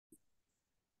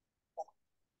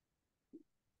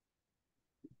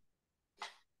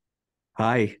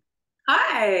Hi,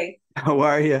 Hi, how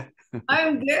are you?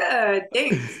 I'm good.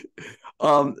 Thanks.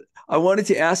 Um, I wanted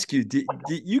to ask you, did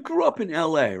you grew up in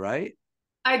LA, right?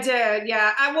 I did,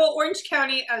 yeah. Well, Orange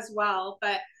County as well,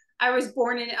 but I was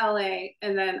born in LA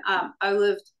and then I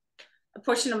lived a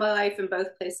portion of my life in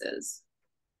both places.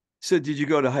 So did you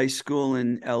go to high school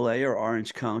in LA or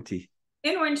Orange County?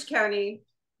 In Orange County.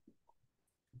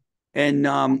 And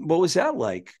what was that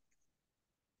like?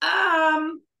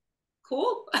 Um,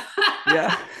 cool.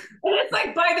 Yeah. And it's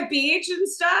like by the beach and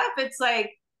stuff. It's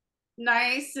like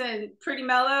nice and pretty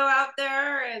mellow out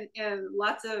there and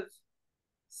lots of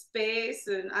space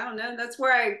and I don't know, that's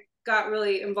where I got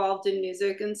really involved in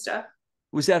music and stuff.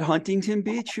 Was that Huntington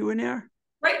Beach you were near?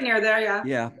 Right near there, yeah.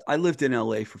 Yeah, I lived in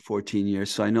LA for 14 years,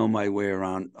 so I know my way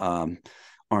around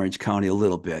Orange County a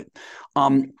little bit.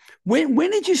 Um, when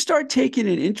did you start taking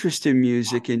an interest in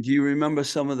music? And do you remember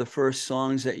some of the first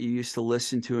songs that you used to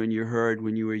listen to and you heard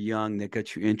when you were young that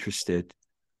got you interested?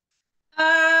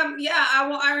 Yeah,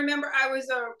 I remember I was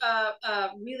a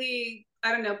really,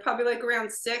 I don't know, probably like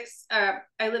around six. I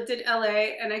lived in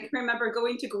LA and I can remember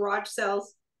going to garage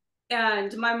sales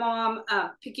and my mom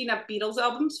picking up Beatles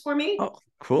albums for me, Oh,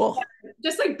 cool.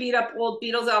 just like beat up old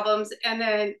Beatles albums. And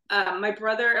then my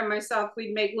brother and myself,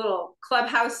 we'd make little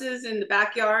clubhouses in the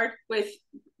backyard with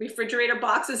refrigerator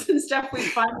boxes and stuff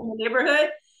we'd find in the neighborhood.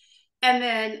 And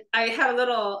then I had a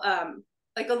little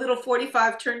like a little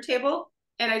 45 turntable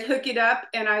and I'd hook it up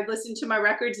and I'd listen to my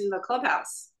records in the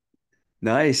clubhouse.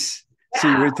 Nice. So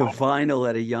you Yeah. were into vinyl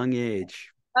at a young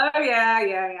age. Oh yeah,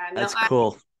 yeah, yeah. No, That's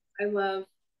cool. I love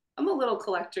I'm a little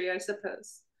collector, I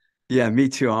suppose. Yeah, me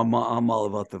too. I'm all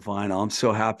about the vinyl. I'm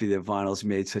so happy that vinyl's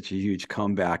made such a huge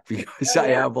comeback because Oh I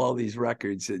yeah. have all these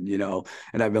records and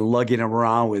I've been lugging them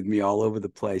around with me all over the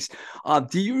place.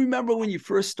 Do you remember when you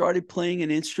first started playing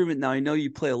an instrument? Now I know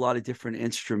you play a lot of different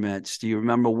instruments. Do you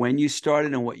remember when you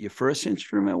started and what your first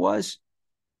instrument was?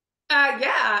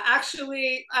 Yeah,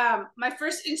 actually, my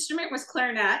first instrument was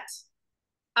clarinet.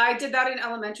 I did that in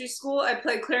elementary school. I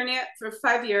played clarinet for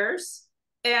 5 years,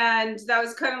 and that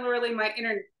was kind of really my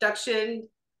introduction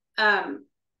um,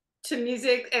 to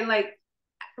music and like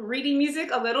reading music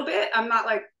a little bit. I'm not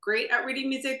like great at reading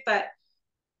music, but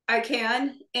I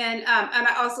can. And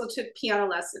I also took piano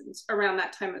lessons around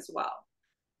that time as well.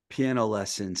 Piano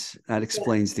lessons. That Yeah,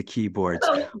 explains the keyboards.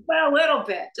 but a little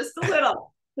bit, just a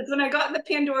little. Because when I got in the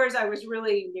Pandoras, I was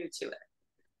really new to it.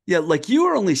 Yeah, like you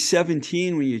were only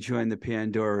 17 when you joined the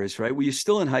Pandoras, right? Were you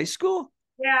still in high school?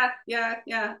 Yeah, yeah,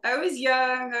 yeah. I was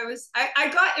young. I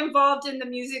got involved in the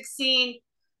music scene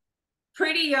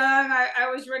pretty young. I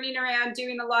was running around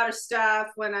doing a lot of stuff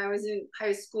when I was in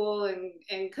high school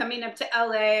and coming up to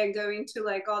LA and going to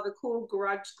like all the cool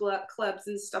garage clubs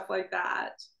and stuff like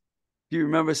that. Do you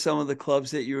remember some of the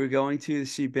clubs that you were going to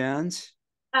see bands?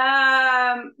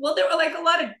 Well, there were like a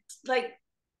lot of like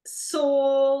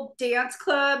soul dance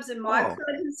clubs and mod Oh,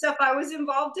 clubs and stuff I was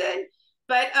involved in.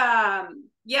 But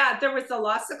yeah, there was the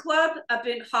Lhasa Club up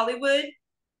in Hollywood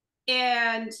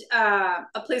and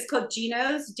a place called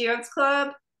Gino's Dance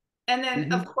Club. And then,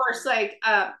 of hmm. course, like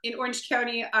in Orange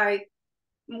County, I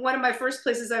one of my first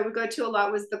places I would go to a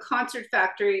lot was the Concert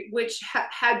Factory, which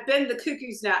had been the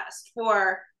Cuckoo's Nest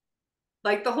for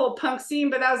like the whole punk scene,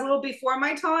 but that was a little before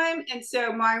my time, and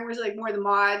so mine was like more the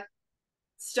mod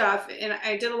stuff, and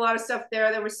I did a lot of stuff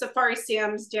there. There was Safari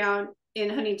Sam's down in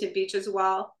Huntington Beach as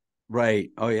well.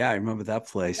 Right. Oh yeah, I remember that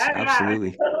place. Yeah, yeah, it's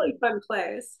Absolutely. a totally fun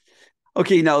place.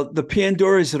 Okay, now the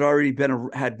Pandoras had already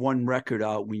had one record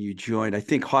out when you joined. I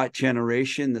think Hot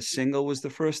Generation, the single was the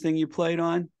first thing you played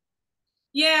on.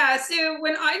 Yeah, so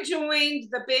when I joined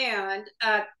the band,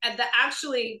 at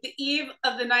the eve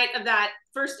of the night of that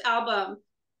first album,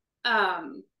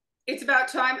 It's About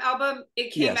Time album,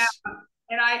 it came out, Yes.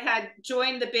 and I had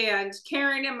joined the band,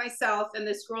 Karen and myself and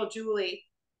this girl Julie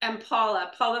and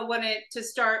Paula. Paula wanted to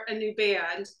start a new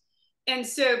band, and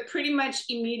so pretty much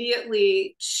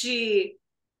immediately she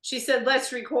said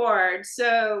let's record.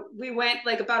 So we went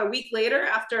like about a week later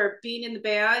after being in the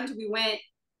band. We went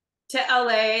to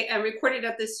LA and recorded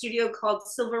at this studio called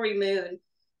Silvery Moon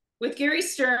with Gary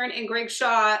Stern and Greg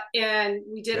Shaw, and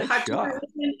we did Great Hot shot.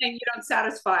 Generation and You Don't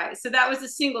Satisfy. So that was a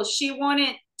single. She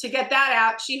wanted to get that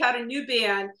out. She had a new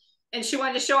band, and she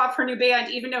wanted to show off her new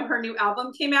band, even though her new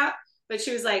album came out. But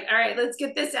she was like, "All right, let's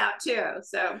get this out too."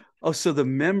 So, Oh, so the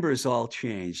members all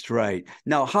changed, right?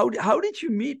 Now, how did you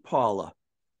meet Paula?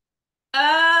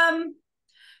 um,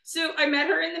 so I met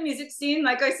her in the music scene.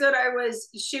 Like I said,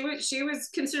 she was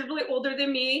considerably older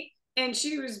than me, and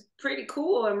she was pretty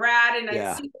cool and rad. And I'd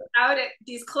Yeah. see her out at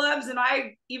these clubs, and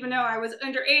I, even though I was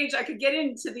underage, I could get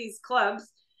into these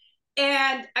clubs,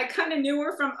 and I kind of knew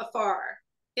her from afar.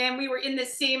 and we were in the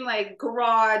same like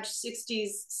garage 60s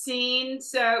scene.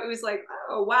 So it was like,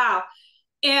 oh wow.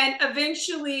 And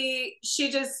eventually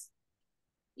she just,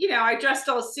 I dressed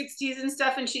all 60s and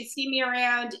stuff, and she'd see me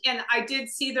around. And I did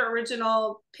see the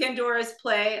original Pandoras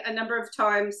play a number of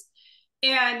times.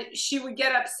 And she would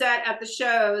get upset at the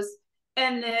shows.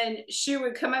 And then she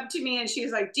would come up to me and she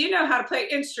was like, do you know how to play an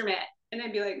instrument? And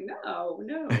I'd be like, no,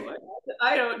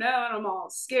 I don't know. And I'm all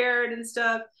scared and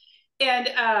stuff. And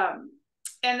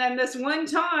then this one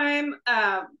time,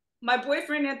 my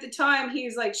boyfriend at the time,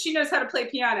 he's like, she knows how to play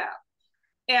piano.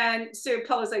 And so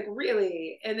Paul was like,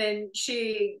 really? And then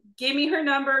she gave me her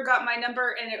number, got my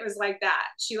number, and it was like that.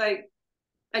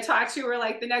 I talked to her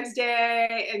like the next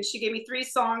day, and she gave me 3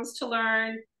 songs to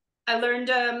learn. I learned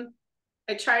them.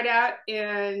 I tried out,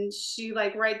 and she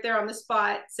like right there on the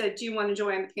spot said, do you want to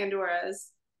join the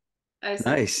Pandoras? I said,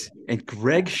 Nice. And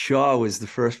Greg Shaw was the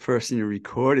first person you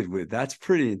recorded with. That's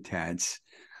pretty intense.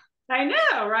 I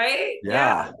know, right? Yeah.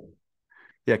 Yeah.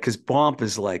 Yeah, because Bomp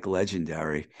is like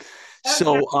legendary. Oh, yeah.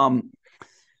 So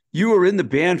you were in the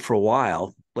band for a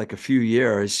while, like a few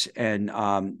years, and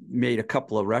made a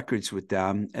couple of records with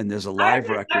them. And there's a live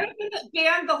I record. was in the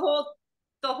band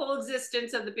the whole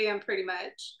existence of the band, pretty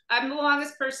much. I'm the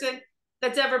longest person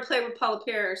that's ever played with Paula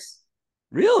Pierce.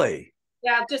 Really?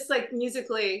 Yeah, just like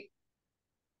musically.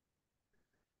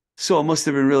 So it must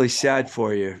have been really sad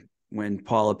for you when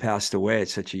Paula passed away at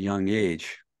such a young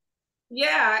age.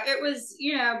 Yeah, it was,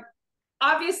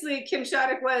 obviously Kim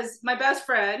Shattuck was my best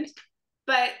friend,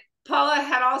 but Paula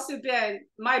had also been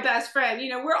my best friend.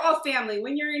 We're all family.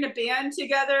 When you're in a band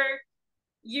together,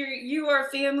 you are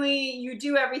family. You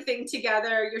do everything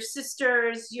together. Your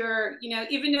sisters,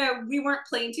 even though we weren't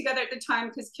playing together at the time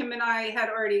because Kim and I had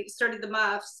already started the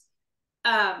Muffs.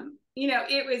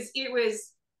 It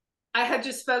was. I had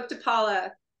just spoke to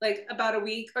Paula like about a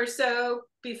week or so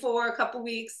before, a couple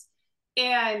weeks,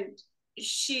 and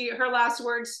her last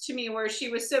words to me were she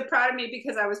was so proud of me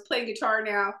because I was playing guitar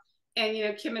now,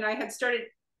 and Kim and I had started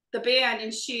the band,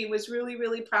 and she was really,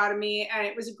 really proud of me, and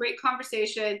it was a great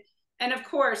conversation. And of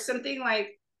course, something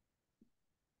like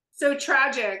so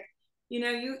tragic,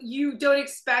 you don't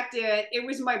expect it. It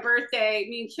was my birthday.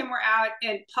 Me and Kim were out,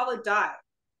 and Paula died.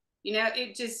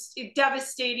 It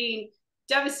devastating.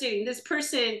 This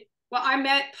person, well, I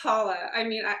met Paula. I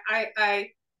mean,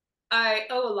 I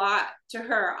owe a lot to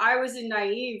her. I was a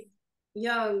naive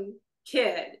young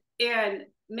kid, and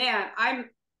man, I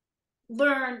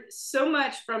learned so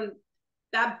much from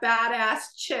that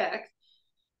badass chick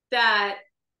that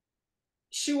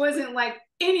she wasn't like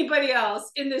anybody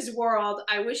else in this world.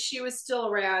 I wish she was still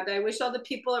around. I wish all the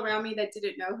people around me that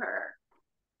didn't know her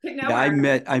could know Yeah,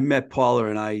 her. I met Paula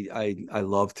and I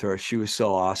loved her. She was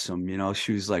so awesome.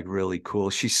 She was like really cool.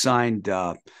 She signed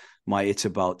my It's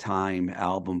About Time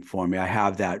album for me. I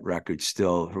have that record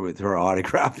still with her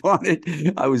autograph on it.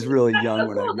 I was really That's young so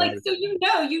when I cool. met Like, her. so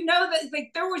that like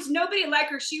there was nobody like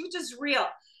her. She was just real.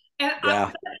 And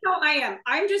Yeah. that's how I am.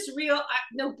 I'm just real.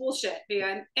 No bullshit,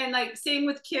 man. And like same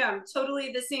with Kim,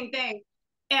 totally the same thing.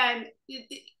 And the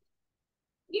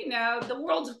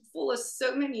world's full of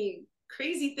so many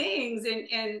crazy things,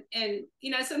 and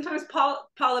sometimes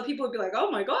Paula people would be like, oh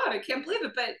my god, I can't believe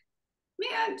it, but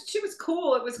man, she was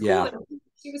cool. It was cool. Yeah. And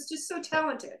she was just so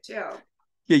talented too.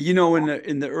 Yeah,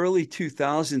 in the early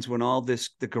 2000s when all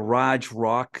the garage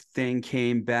rock thing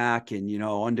came back and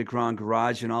underground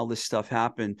garage and all this stuff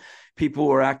happened, people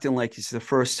were acting like it's the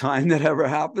first time that ever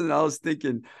happened. And I was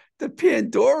thinking the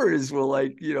Pandoras were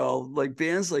like, like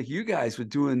bands like you guys were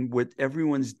doing what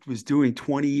everyone was doing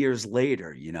 20 years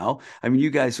later. I mean,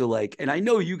 you guys are like, and I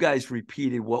know you guys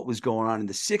repeated what was going on in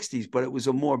the 60s, but it was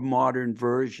a more modern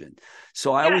version.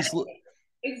 So I Yeah, always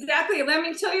exactly. Let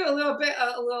me tell you a little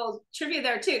trivia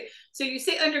there too. So you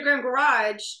say underground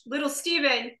garage, little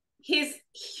Steven, he's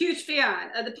huge fan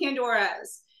of the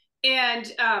Pandoras.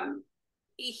 And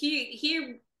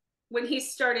he when he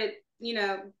started,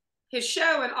 his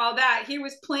show and all that, he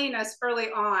was playing us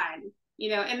early on,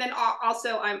 and then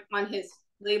also I'm on his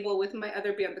label with my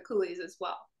other band, the Coolies, as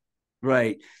well.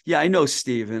 Right. Yeah, I know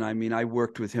Steven. I mean, I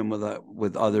worked with him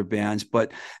with other bands,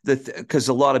 but because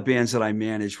a lot of bands that I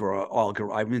managed were all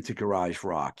I'm into garage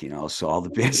rock, so all the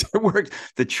bands I worked,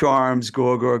 the Charms,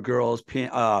 Go Girls,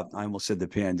 I almost said the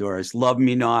Pandoras, Love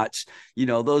Me Nots,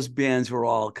 those bands were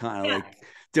all kind of Yeah. like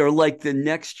they're like the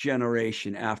next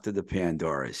generation after the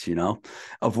Pandoras,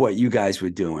 of what you guys were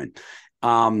doing.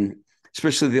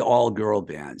 Especially the all girl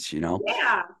bands.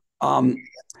 Yeah. Um,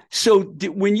 so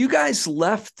when you guys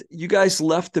left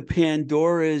the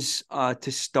Pandoras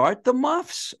to start the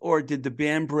Muffs, or did the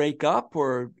band break up,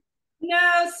 or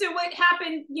No, so what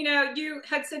happened, you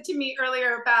had said to me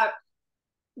earlier about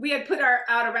we had put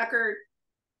out a record.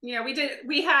 You know,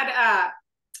 we had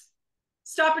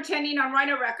Stop Pretending on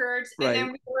Rhino Records, and then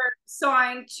Right. we were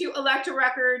signed to Elektra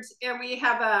Records, and we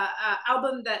have a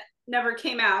album that never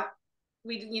came out.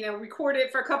 We, you know, recorded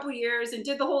it for a couple of years and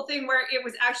did the whole thing where it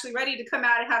was actually ready to come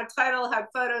out. It had a title, had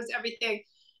photos, everything,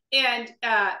 and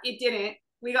it didn't.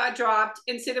 We got dropped,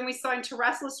 and so then we signed to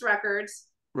Restless Records,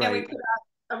 and we Right. put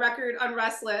out a record on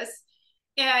Restless,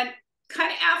 and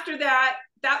kind of after that,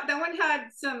 that one had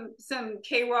some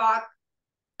K rock,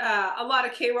 a lot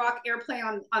of K rock airplay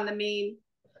on the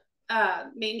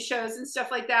main shows and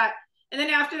stuff like that. And then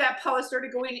after that, Paula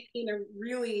started going in a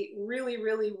really, really,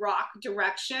 really rock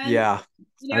direction. Yeah,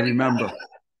 You I know, remember.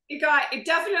 it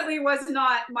definitely was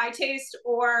not my taste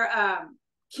or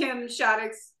Kim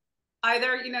Shattuck's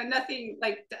either. You know, nothing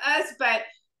like to us, but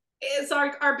it's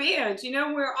our band. You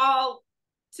know, we're all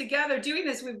together doing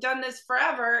this. We've done this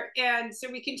forever, and so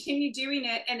we continue doing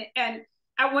it. And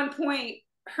at one point,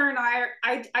 her and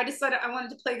I decided I wanted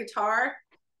to play guitar,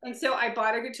 and so I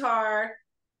bought a guitar,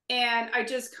 and I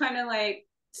just kind of like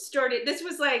started. This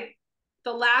was like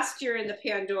the last year in the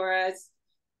Pandoras,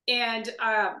 and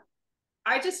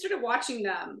I just started watching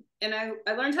them, and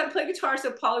I learned how to play guitar.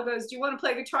 So Paula goes, "Do you want to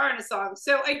play guitar in a song?"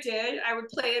 So I did. I would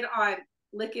play it on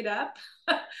 "Lick It Up"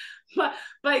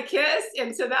 by Kiss,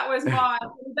 and so that was my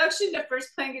introduction to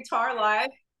first playing guitar live.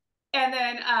 And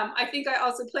then I think I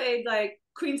also played like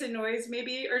Queens of Noise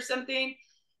maybe or something.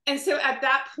 And so at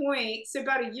that point, so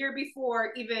about a year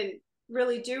before even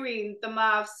really doing the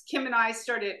Muffs, Kim and I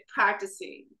started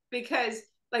practicing because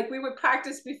like we would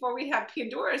practice before we had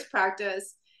Pandora's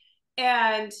practice.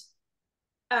 And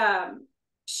um,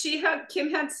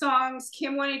 Kim had songs.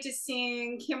 Kim wanted to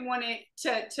sing. Kim wanted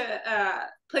to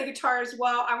play guitar as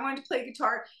well. I wanted to play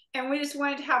guitar, and we just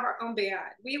wanted to have our own band.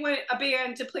 We wanted a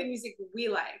band to play music we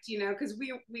liked, you know, because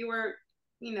we were,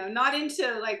 you know, not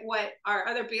into like what our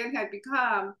other band had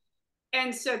become,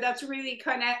 and so that's really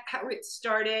kind of how it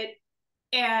started.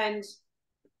 And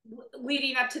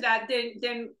leading up to that,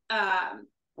 then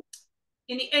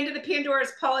in the end of the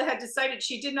Pandoras, Paula had decided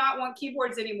she did not want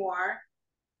keyboards anymore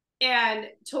and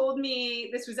told me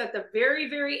this was at the very,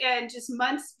 very end, just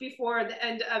months before the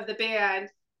end of the band.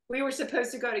 We were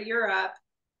supposed to go to Europe,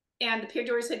 and the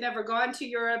Pandoras had never gone to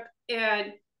Europe.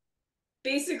 And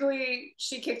basically,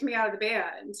 she kicked me out of the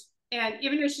band. And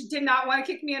even though she did not want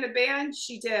to kick me out of the band,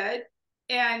 she did.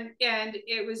 And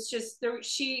it was just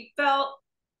she felt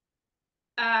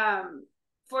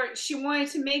she wanted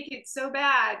to make it so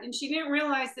bad, and she didn't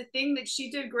realize the thing that she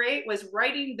did great was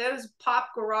writing those pop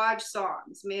garage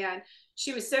songs. Man,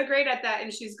 she was so great at that,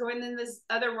 and she was going in this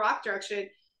other rock direction,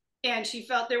 and she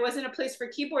felt there wasn't a place for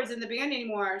keyboards in the band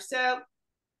anymore. So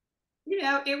you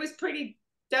know, it was pretty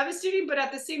devastating, but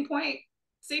at the same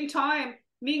time,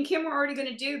 me and Kim were already going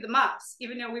to do the Muffs,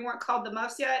 even though we weren't called the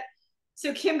Muffs yet.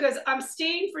 So Kim goes, I'm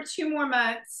staying for 2 more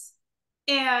months,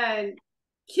 and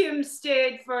Kim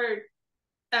stayed for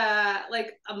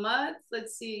like a month.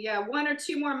 Let's see, yeah, 1 or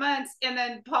 2 more months. And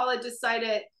then Paula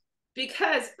decided,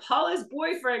 because Paula's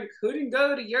boyfriend couldn't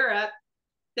go to Europe,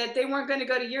 that they weren't going to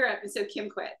go to Europe, and so Kim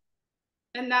quit.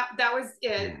 And that was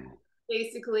it,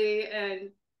 basically. And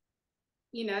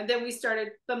you know, then we started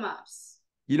the Muffs.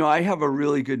 You know, I have a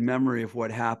really good memory of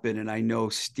what happened, and I know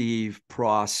Steve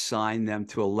Pross signed them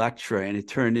to Elektra, and it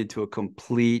turned into a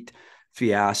complete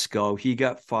fiasco. He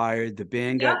got fired, the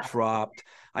band Yeah. got dropped.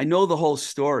 I know the whole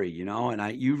story, you know,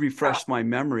 and you refreshed my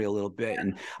memory a little bit.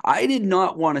 And I did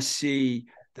not want to see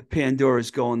the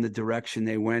Pandoras go in the direction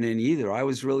they went in either. I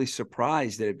was really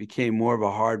surprised that it became more of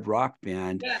a hard rock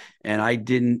band. Yeah. And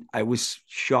I was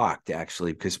shocked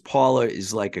actually, because Paula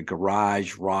is like a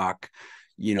garage rock,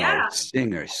 you know, Yeah.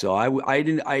 singer. So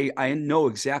I know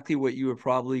exactly what you were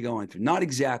probably going through. Not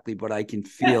exactly, but I can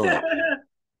feel it.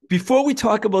 Before we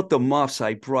talk about the Muffs,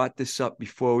 I brought this up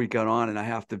before we got on, and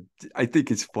I think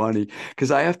it's funny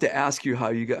because I have to ask you how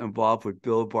you got involved with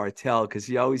Bill Bartell, because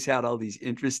he always had all these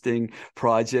interesting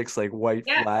projects like White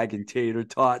Yeah. Flag and Tater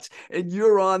Tots. And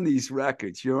you're on these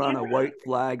records. You're on a White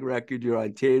Flag record, you're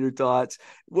on Tater Tots.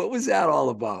 What was that all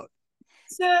about?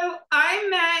 So I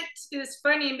met, it was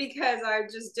funny because I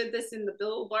just did this in the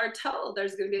Bill Bartell.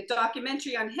 There's going to be a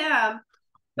documentary on him,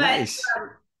 but Nice.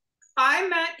 I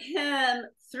met him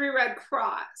through Red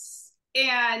Cross,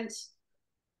 and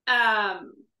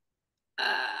um,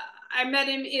 I met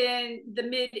him in the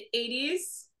mid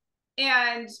 '80s,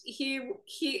 and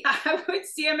I would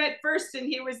see him at first, and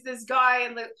he was this guy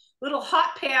in the little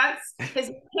hot pants,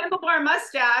 his handlebar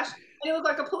mustache, and he looked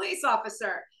like a police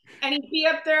officer. And he'd be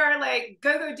up there like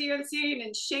go-go dancing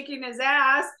and shaking his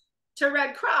ass to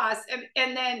Red Cross.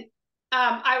 And then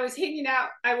I was hanging out.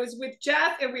 I was with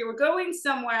Jeff, and we were going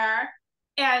somewhere,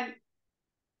 and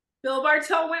Bill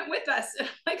Bartell went with us. And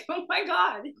I'm like, oh my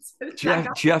God, it's that guy.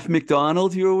 Jeff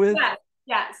McDonald you were with? Yes,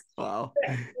 yes. Wow.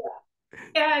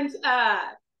 And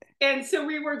and so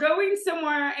we were going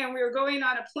somewhere, and we were going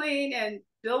on a plane, and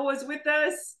Bill was with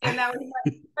us, and that was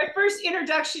my first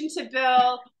introduction to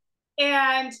Bill.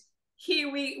 And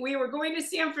we were going to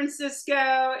San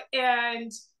Francisco,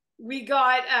 and we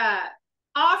got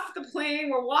off the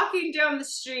plane. We're walking down the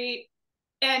street,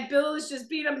 and Bill is just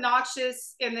being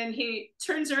obnoxious. And then he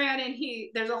turns around, and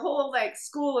there's a whole like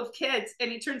school of kids,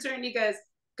 and he turns around and he goes,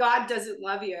 "God doesn't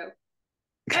love you."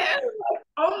 And I was like,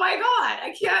 oh my God,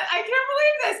 I can't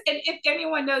believe this. And if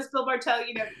anyone knows Bill Bartell,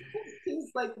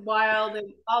 he's like wild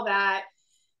and all that.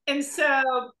 And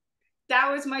so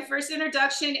that was my first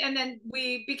introduction. And then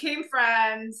we became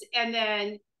friends. And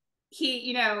then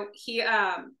he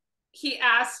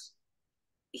asked,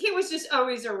 he was just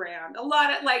always around, a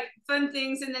lot of like fun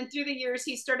things. And then through the years,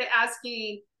 he started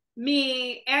asking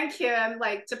me and Kim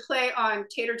like to play on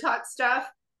Tater Tot stuff.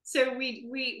 So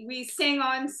we sang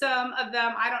on some of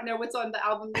them. I don't know what's on the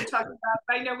album you're talking about,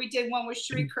 but I know we did one with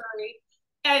Sheree Curry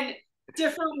and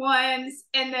different ones.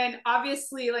 And then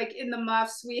obviously like in the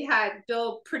Muffs, we had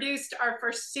Bill produced our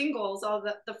first singles, all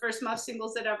the first Muff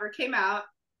singles that ever came out.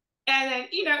 And then,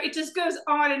 it just goes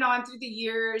on and on through the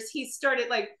years. He started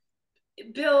like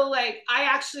Bill, like I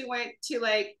actually went to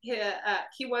like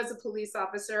he was a police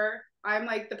officer. I'm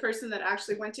like the person that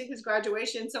actually went to his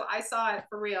graduation, so I saw it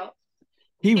for real.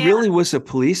 He really was a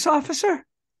police officer?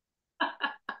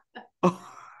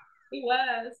 He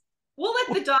was. We'll let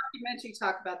the documentary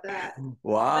talk about that.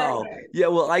 Wow. Yeah,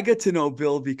 well, I got to know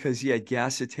Bill because he had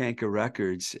Gasatanka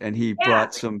Records, and he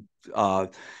brought some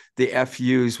the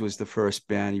FUs was the first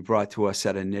band he brought to us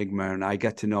at Enigma, and I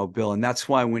got to know Bill. And that's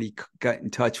why when he got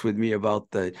in touch with me about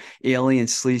the Alien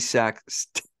Sleaze Stacks,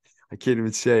 I can't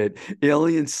even say it,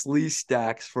 Alien Sleaze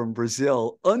Stacks from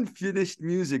Brazil, Unfinished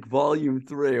Music Volume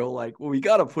 3, I'm like, well, we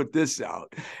got to put this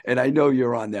out. And I know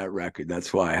you're on that record.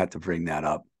 That's why I had to bring that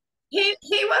up. He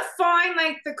would find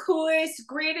like the coolest,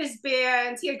 greatest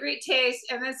bands. He had great taste.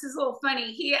 And this is a little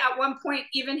funny. He at one point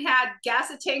even had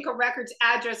Gasatanka Records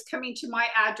address coming to my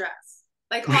address,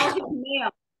 like all his mail.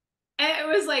 And it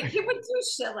was like, he would do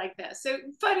shit like this. So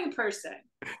funny person.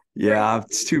 Yeah,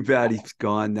 it's too bad he's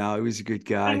gone now. He was a good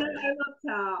guy. I know, I love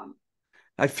Tom.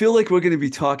 I feel like we're going to be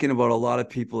talking about a lot of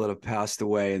people that have passed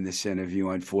away in this interview,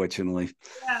 unfortunately.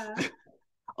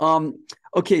 Yeah.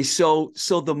 Okay, so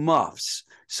the Muffs.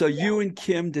 So you and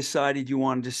Kim decided you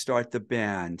wanted to start the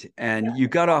band, and you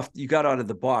got out of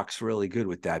the box really good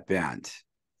with that band.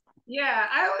 Yeah,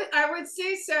 I would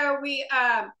say so. We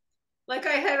like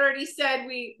I had already said,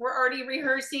 we were already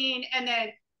rehearsing, and then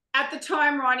at the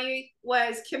time Ronnie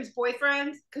was Kim's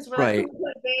boyfriend, because we're like, who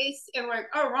will play bass? And we're like,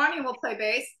 oh, Ronnie will play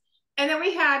bass. And then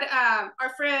we had our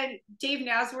friend Dave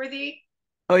Nasworthy.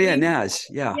 Oh yeah, Naz.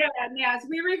 Yeah. Yeah, Naz.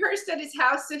 We rehearsed at his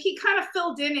house, so he kind of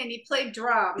filled in and he played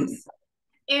drums.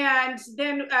 And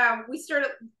then we started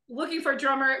looking for a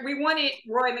drummer. We wanted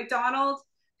Roy McDonald,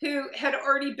 who had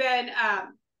already been,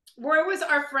 Roy was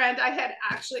our friend. I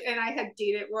had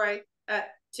dated Roy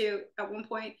too at one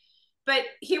point, but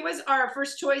he was our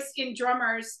first choice in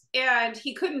drummers, and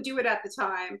he couldn't do it at the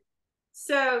time.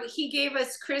 So he gave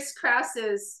us Chris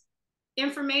Krause's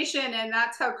information, and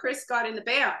that's how Chris got in the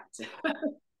band.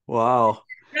 Wow.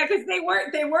 Yeah, because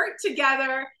they worked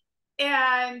together,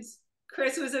 and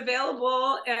Chris was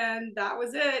available, and that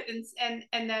was it.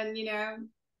 And then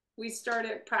we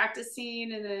started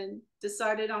practicing, and then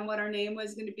decided on what our name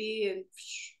was going to be. And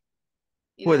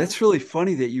boy, that's really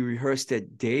funny that you rehearsed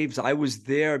at Dave's. I was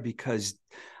there because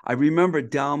I remember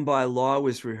Down by Law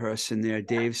was rehearsing there,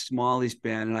 Dave Smalley's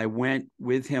band, and I went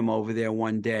with him over there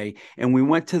one day, and we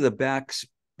went to the back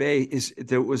space.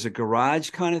 There was a garage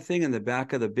kind of thing in the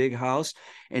back of the big house,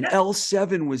 and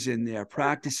L7 was in there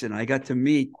practicing. I got to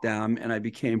meet them, and I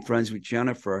became friends with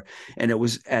Jennifer, and it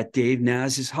was at Dave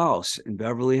Naz's house in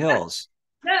Beverly Hills.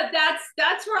 No,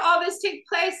 that's where all this takes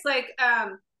place. Like,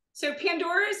 so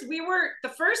Pandoras, we were the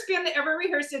first band that ever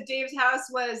rehearsed at Dave's house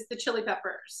was the Chili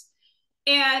Peppers.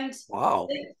 And wow,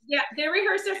 they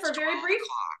rehearsed it for a very brief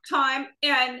time.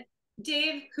 And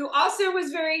Dave, who also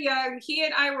was very young, he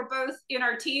and I were both in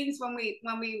our teens when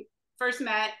we first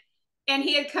met, and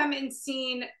he had come and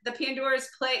seen the Pandoras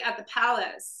play at the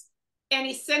Palace, and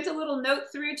he sent a little note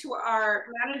through to our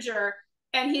manager,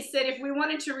 and he said if we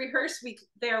wanted to rehearse we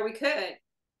could.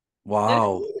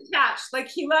 Wow. Attached, like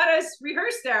he let us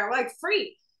rehearse there, like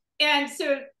free. And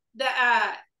so the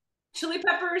Chili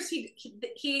Peppers,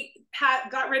 he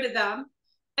got rid of them,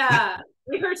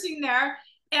 rehearsing there.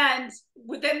 And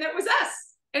then there was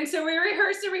us. And so we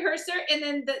rehearsed her. And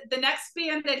then the next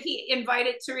band that he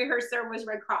invited to rehearse there was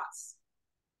Red Cross.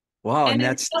 Wow. And And then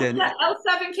that's then,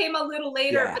 L7 came a little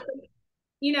later, yeah.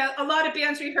 but a lot of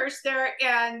bands rehearsed there,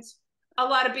 and a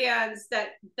lot of bands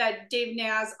that Dave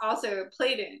Naz also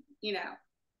played in.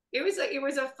 It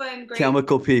was a fun, great.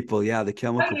 Chemical people. Yeah. The Oh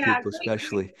chemical yeah, people,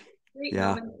 especially. great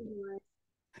Yeah. moment.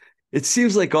 It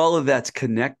seems like all of that's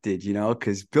connected,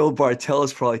 because Bill Bartell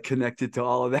is probably connected to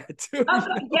all of that too. Oh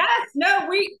yes, no,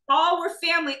 we all were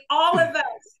family. All of us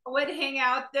would hang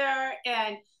out there,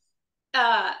 and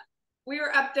uh, we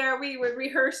were up there. We would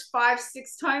rehearse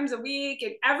 5-6 times a week,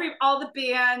 and all the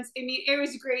bands. I mean, it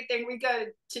was a great thing. We go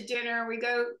to dinner. We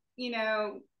go,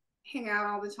 hang out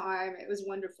all the time. It was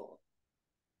wonderful.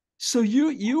 So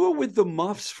you were with the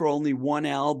Muffs for only one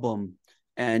album,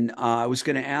 and I was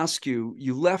going to ask you.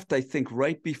 You left, I think,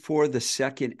 right before the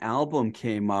second album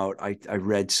came out. I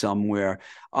read somewhere.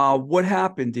 What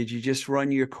happened? Did you just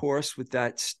run your course with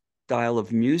that style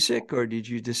of music, or did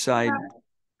you decide?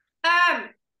 Um,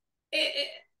 it, it,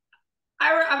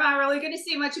 I'm not really going to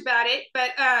say much about it,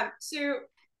 but so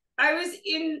I was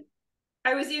in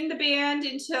I was in the band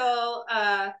until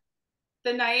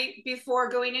the night before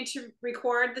going in to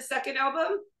record the second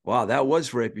album. Wow, that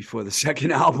was right before the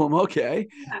second album. Okay.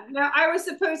 Yeah, no, I was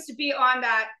supposed to be on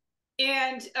that,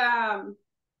 and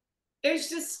it was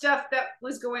just stuff that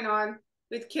was going on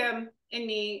with Kim and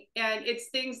me, and it's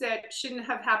things that shouldn't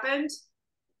have happened,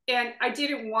 and I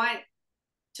didn't want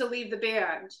to leave the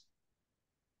band,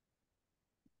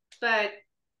 but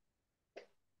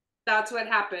that's what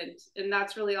happened, and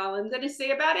that's really all I'm going to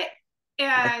say about it.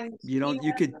 And You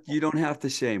don't have to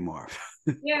say more.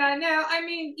 yeah, no, I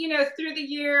mean, through the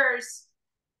years,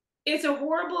 it's a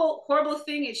horrible, horrible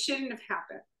thing. It shouldn't have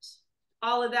happened.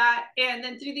 All of that, and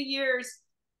then through the years,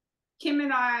 Kim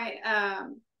and I,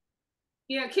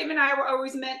 Kim and I were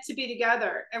always meant to be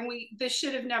together, and this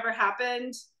should have never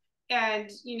happened. And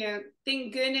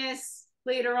thank goodness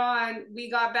later on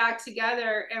we got back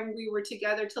together, and we were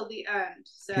together till the end.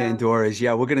 So Pandoras,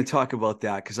 yeah, we're going to talk about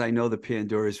that because I know the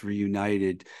Pandoras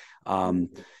reunited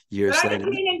years but I later.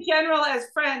 mean, in general, as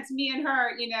friends, me and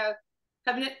her,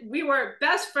 we were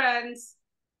best friends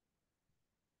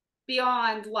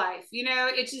beyond life.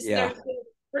 It's just Yeah,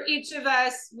 for each of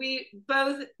us, we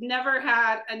both never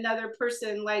had another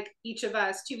person like each of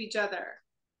us to each other.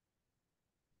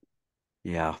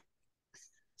 yeah.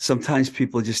 Sometimes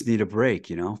people just need a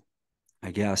break,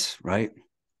 I guess, right?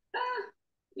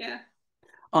 Yeah.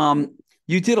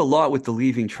 You did a lot with the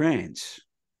Leaving Trains.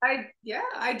 I did You that.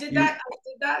 I did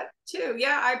that too.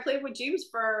 Yeah, I played with James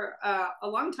for a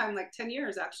long time, like 10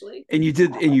 years actually. and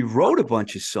you wrote a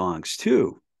bunch of songs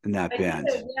too in that I did. band.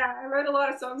 Yeah, I wrote a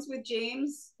lot of songs with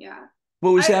James. Yeah.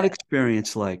 What was I that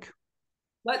experience like?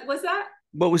 What was that?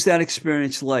 What was that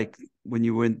experience like when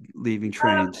you were Leaving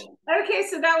Trains? Okay,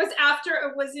 so that was after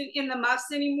it wasn't in the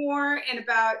Muffs anymore, and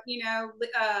about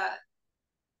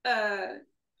uh,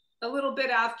 a little bit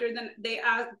after. Then they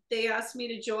asked me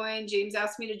to join. James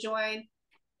asked me to join.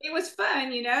 It was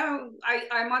fun,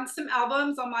 I'm on some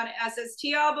albums. I'm on an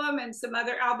SST album and some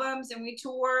other albums, and we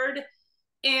toured,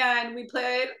 and we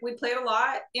played a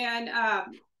lot, and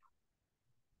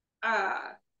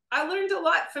I learned a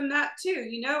lot from that too,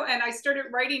 and I started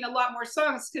writing a lot more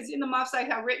songs, because in the Muffs I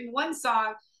have written one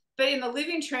song, but in the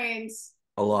Living Trains,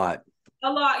 A lot. a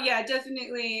lot. Yeah,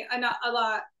 definitely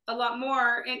a lot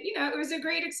more. And it was a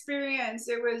great experience.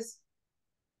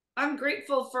 I'm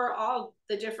grateful for all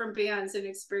the different bands and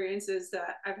experiences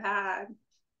that I've had.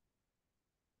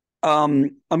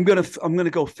 I'm gonna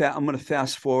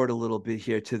fast forward a little bit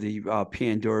here to the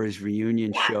Pandora's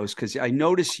reunion shows, because I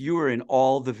noticed you were in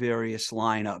all the various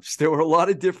lineups. There were a lot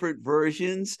of different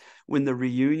versions when the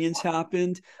reunions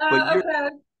happened, but Okay.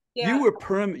 Yeah.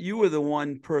 you were the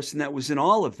one person that was in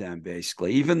all of them,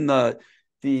 basically. Even the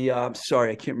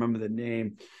sorry, I can't remember the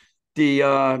name.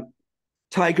 The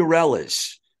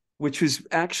Tigerellas, which was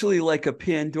actually like a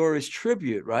Pandora's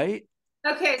tribute, right?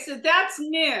 Okay, so that's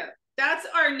new. That's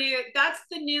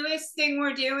the newest thing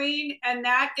we're doing. And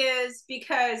that is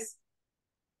because,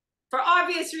 for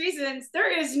obvious reasons, there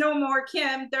is no more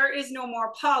Kim, there is no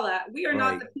more Paula. We are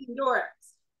not Right. the Pandoras.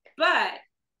 But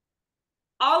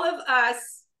all of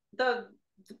us, the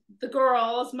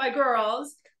girls, my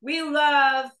girls, we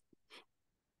love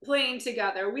playing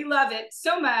together. We love it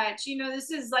so much.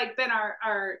 This has like been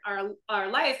our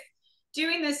life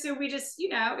doing this. So we just,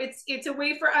 it's a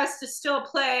way for us to still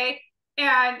play.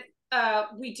 And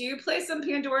we do play some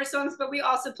Pandora songs, but we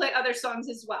also play other songs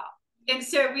as well. And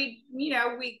so we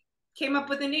came up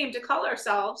with a name to call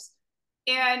ourselves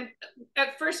And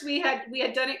at first we had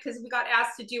done it because we got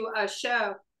asked to do a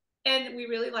show, and we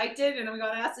really liked it, and we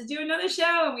got asked to do another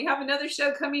show, and we have another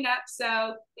show coming up.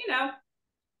 So,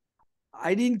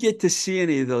 I didn't get to see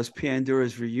any of those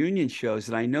Pandora's reunion shows,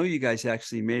 and I know you guys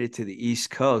actually made it to the East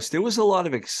Coast. There was a lot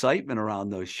of excitement around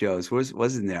those shows,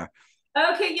 wasn't there?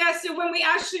 okay, yeah. So when we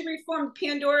actually reformed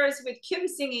Pandora's with Kim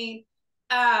singing,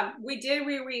 we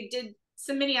did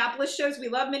some Minneapolis shows. We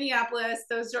love Minneapolis.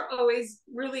 Those are always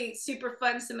really super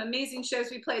fun. Some amazing shows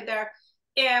we played there.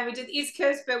 And we did the East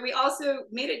Coast, but we also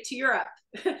made it to Europe.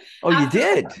 Oh, you After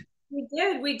did?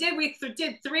 we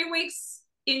did 3 weeks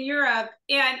in Europe,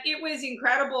 and it was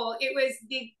incredible. It was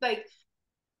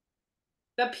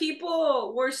the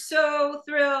people were so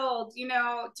thrilled,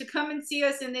 to come and see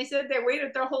us. And they said they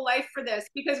waited their whole life for this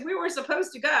because we were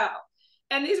supposed to go.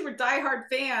 And these were diehard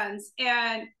fans.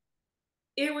 And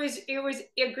it was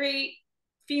a great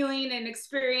feeling and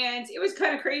experience. It was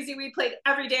kind of crazy. We played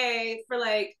every day for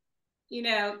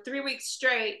 3 weeks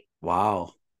straight.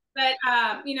 Wow. But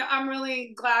I'm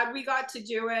really glad we got to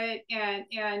do it,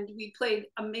 and we played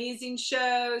amazing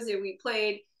shows, and we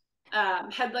played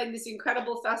headlined this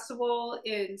incredible festival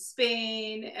in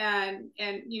Spain, and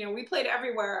we played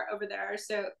everywhere over there.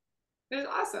 So it was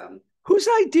awesome. Whose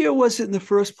idea was it in the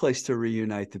first place to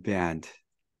reunite the band?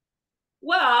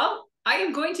 Well, I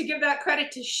am going to give that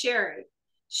credit to Sherry.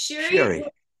 Sherry Sherry.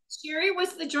 Sherry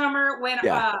was the drummer when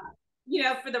Yeah.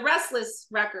 for the Restless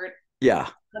record. Yeah.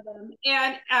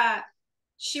 And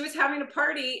she was having a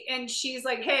party, and she's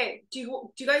like, hey, do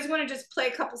you guys want to just play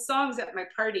a couple songs at my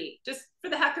party just for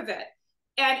the heck of it?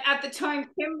 And at the time,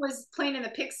 Kim was playing in the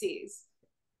Pixies.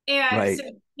 And Right. so,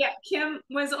 yeah, Kim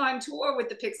was on tour with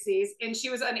the Pixies, and she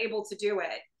was unable to do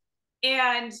it.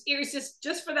 And it was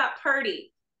just for that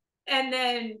party. And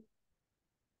then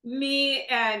me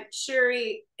and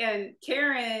Sherry and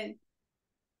Karen,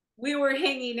 we were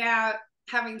hanging out,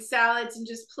 having salads and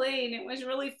just playing. It was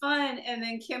really fun. And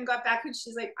then Kim got back and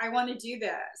she's like, I want to do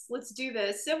this. Let's do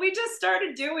this. So we just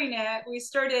started doing it. We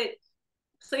started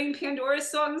playing Pandora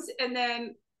songs. And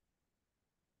then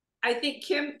I think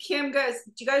Kim goes,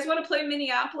 do you guys want to play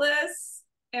Minneapolis?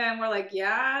 And we're like,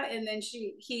 yeah. And then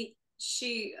she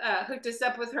hooked us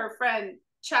up with her friend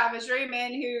Chavis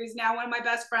Raymond, who's now one of my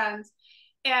best friends.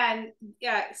 And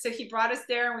yeah, so he brought us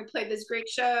there, and we played this great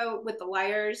show with the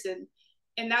Liars,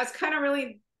 and that was kind of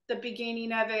really the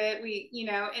beginning of it.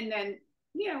 And then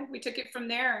we took it from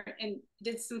there and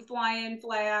did some fly in,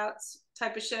 fly outs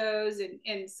type of shows,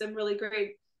 and some really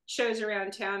great shows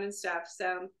around town and stuff.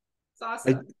 So it's I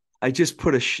awesome. I just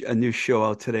put a new show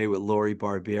out today with Lori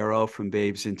Barbero from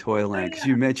Babes in Oh, Toyland because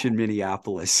you yeah. mentioned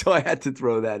Minneapolis, so I had to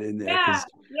throw that in there Yeah, because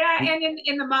yeah, and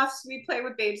in the Muffs, we play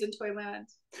with Babes in Toyland.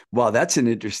 wow, that's an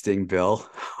interesting bill.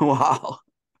 Wow.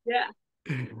 Yeah.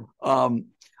 Um,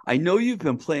 I know you've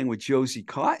been playing with Josie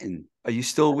Cotton. Are you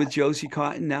still with Josie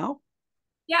Cotton now?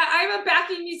 Yeah, I'm a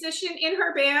backing musician in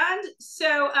her band.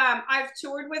 So I've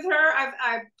toured with her.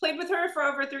 I've played with her for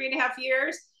over 3.5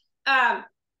 years. Um,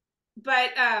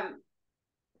 but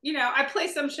I play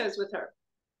some shows with her.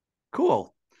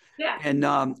 Cool. Yeah.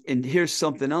 And here's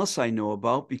something else I know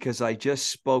about because I just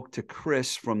spoke to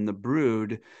Chris from the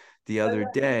Brood the other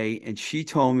day, and she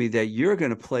told me that you're going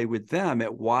to play with them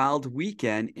at Wild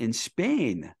Weekend in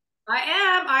Spain.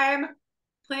 I'm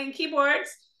playing keyboards.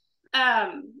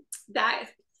 That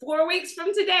 4 weeks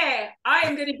from today, I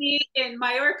am going to be in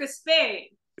Mallorca, Spain.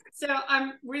 So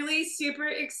I'm really super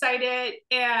excited.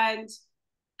 And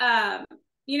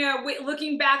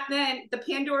looking back then, the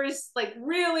Pandoras, like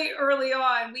really early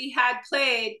on, we had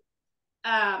played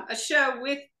a show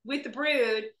with the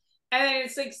Brood, and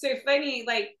it's like so funny,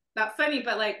 like not funny,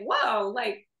 but like whoa,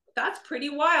 like that's pretty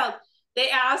wild. They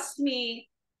asked me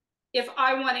if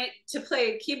I wanted to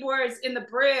play keyboards in the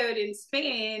Brood in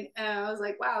Spain, and I was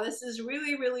like, wow, this is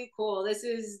really really cool. This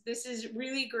is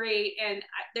really great, and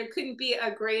there couldn't be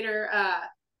a greater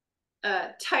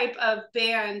type of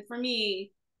band for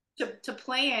me to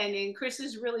play in. And Chris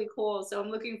is really cool, so I'm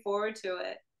looking forward to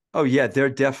it. Oh yeah, they're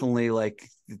definitely like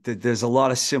there's a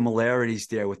lot of similarities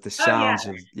there with the Oh yeah, sounds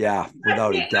of yeah, trust without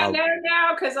a me, I doubt. know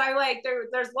now because I like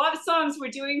there's a lot of songs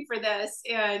we're doing for this,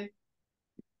 and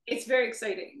it's very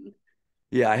exciting.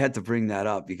 Yeah, I had to bring that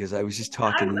up because I was just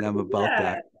talking to them about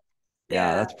that. Yeah, Yeah,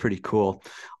 yeah, that's pretty cool.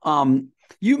 Um,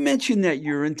 you mentioned that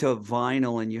you're into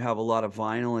vinyl and you have a lot of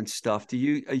vinyl and stuff. Have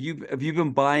you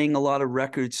been buying a lot of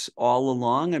records all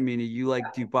along? I mean, do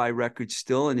you buy records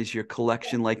still and is your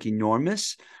collection like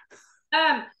enormous?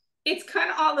 um, it's kind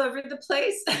of all over the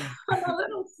place. I'm a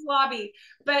little slobby,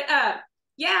 but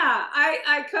yeah,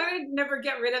 I kind of never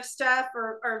get rid of stuff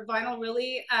or vinyl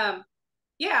really.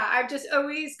 yeah, I've just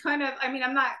always kind of, I mean,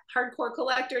 I'm not hardcore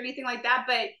collector or anything like that,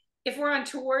 but if we're on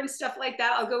tour and stuff like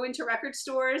that, I'll go into record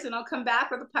stores and I'll come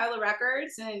back with a pile of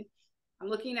records, and I'm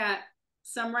looking at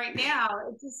some right now.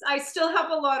 It's just, I still have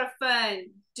a lot of fun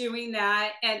doing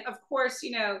that. And of course,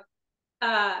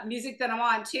 music that I'm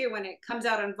on too, when it comes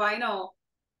out on vinyl,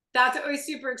 that's always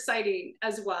super exciting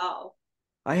as well.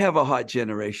 I have a Hot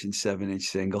Generation 7-inch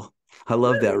single. I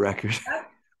love that Woo! record. That,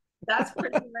 that's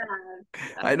pretty rad.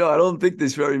 I That's, know. I don't think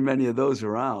there's very many of those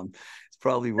around. It's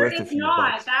probably there worth a is few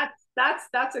not. bucks.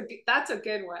 That's a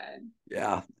good one.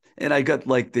 Yeah. And I got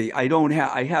like I don't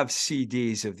have, I have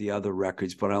CDs of the other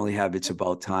records, but I only have It's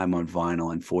About Time on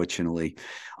vinyl, unfortunately.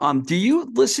 Do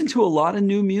you listen to a lot of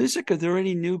new music? Are there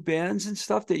any new bands and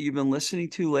stuff that you've been listening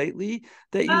to lately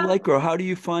that you Um, like, or how do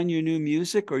you find your new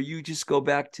music, or you just go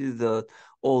back to the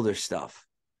older stuff?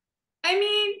 I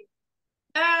mean,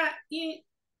 you,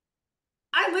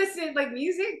 I listen, like,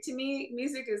 music to me,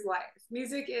 music is life.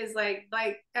 Music is like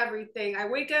everything. I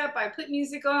wake up, I put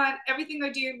music on, everything I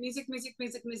do, music, music,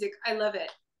 music, music. I love it.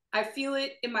 I feel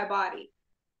it in my body.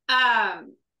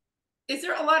 Um, is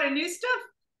there a lot of new stuff?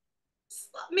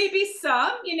 Maybe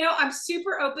some, I'm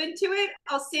super open to it.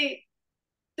 I'll say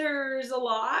there's a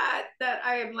lot that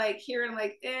I am like hearing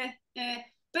like eh.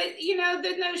 But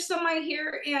then there's some I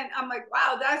hear and I'm like,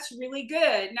 wow, that's really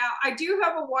good. Now I do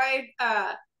have a wide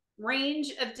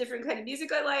range of different kind of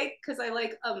music I like, because I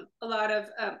like a lot of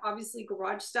obviously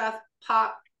garage stuff,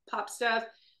 pop stuff,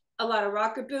 a lot of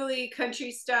rockabilly,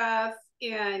 country stuff,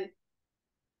 and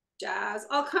jazz,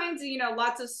 all kinds of,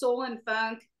 lots of soul and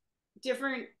funk,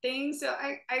 different things. So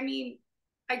I mean,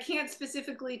 I can't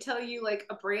specifically tell you like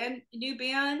a brand new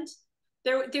band.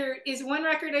 There is one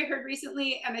record I heard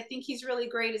recently, and I think he's really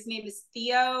great. His name is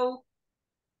Theo.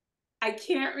 I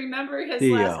can't remember his last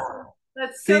Theo. name.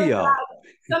 That's so Theo. bad.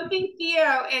 Something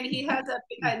Theo, and he has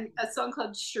a song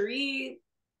called Cherie,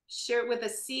 share with a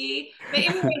C. But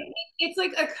anyway, it's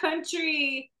like a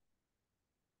country.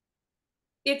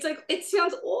 It's like, it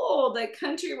sounds old, like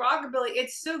country rockabilly.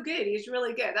 It's so good. He's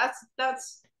really good.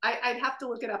 That's I'd have to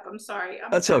look it up. I'm sorry. I'm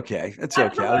That's sorry. okay. That's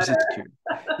That's okay. I was just hilarious. curious.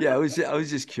 Yeah, I was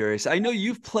just curious. I know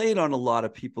you've played on a lot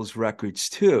of people's records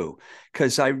too,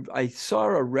 because I saw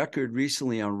a record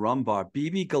recently on Rumbar.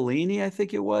 BB Galini, I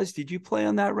think it was. Did you play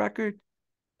on that record?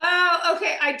 Oh,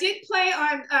 okay. I did play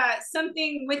on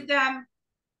something with them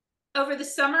over the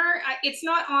summer. It's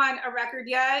not on a record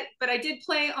yet, but I did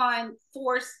play on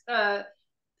four.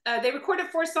 They recorded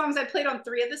four songs. I played on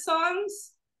three of the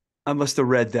songs. I must have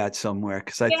read that somewhere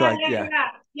because I Yeah, thought, yeah, yeah, yeah.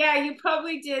 Yeah, you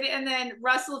probably did. And then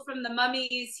Russell from the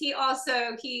Mummies, he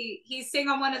also he sang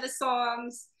on one of the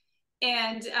songs.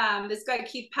 And this guy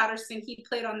Keith Patterson, he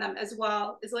played on them as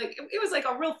well. It's like it was like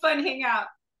a real fun hangout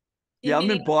yeah. in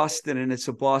I'm in Minneapolis. Boston, and it's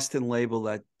a Boston label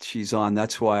that she's on.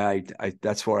 That's why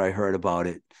that's where I heard about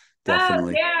it. Oh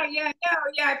Definitely. yeah, yeah, no,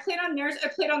 yeah. I played on theirs. I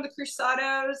played on the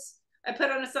Cruzados. I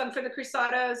put on a song for the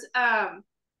Cruzados.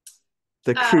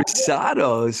 The Uh,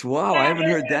 Cruzados. Wow, I yeah, haven't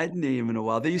yeah, heard that name in a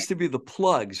while. They used to be the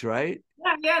Plugs, right?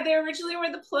 yeah, yeah. They originally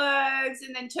were the Plugs,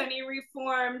 and then Tony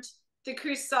reformed the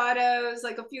Cruzados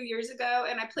like a few years ago,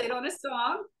 and I played on a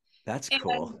song, That's and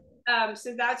cool.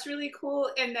 so that's really cool.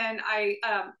 And then I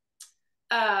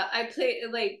played,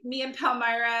 like, me and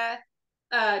Palmyra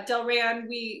Del Rey.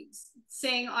 We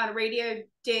sang on Radio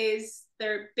Days.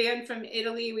 They're band from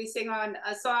Italy. We sing on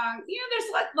a song.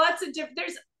 There's lots of different.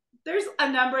 There's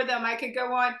a number of them I could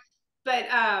go on, but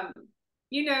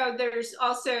there's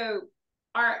also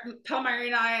our Palmyra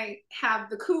and I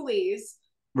have the Coolies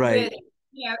with. Right.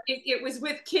 It was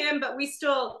with Kim, but we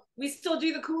still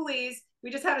do the Coolies.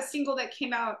 We just had a single that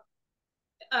came out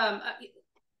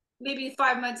maybe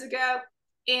 5 months ago,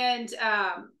 and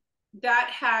that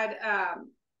had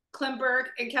Clem Burke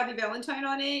and Kathy Valentine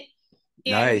on it.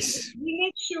 And Nice. we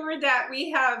make sure that we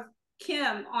have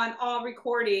Kim on all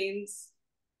recordings.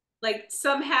 Like,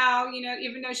 somehow,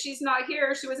 even though she's not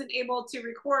here, she wasn't able to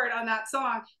record on that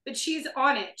song, but she's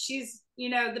on it. She's,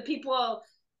 the people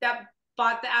that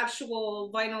bought the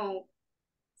actual vinyl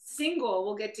single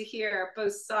will get to hear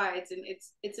both sides, and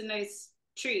it's a nice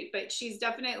treat. But she's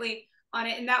definitely on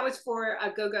it, and that was for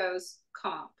a Go-Go's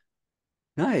comp.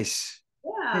 Nice.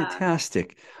 Yeah.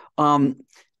 Fantastic. Um,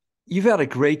 you've had a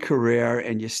great career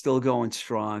and you're still going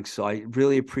strong. So I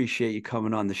really appreciate you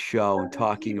coming on the show and Oh, thank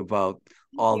talking you. about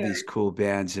Thank all you. these cool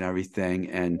bands and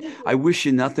everything. And Thank I you. wish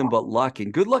you nothing but luck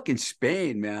and good luck in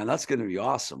Spain, man. That's going to be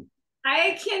awesome.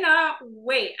 I cannot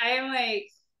wait. I am like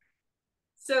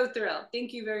so thrilled.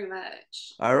 Thank you very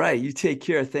much. All right. You take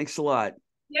care. Thanks a lot.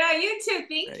 Yeah, you too. All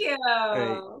Thank right. All right.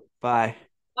 you. Bye.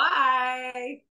 Bye.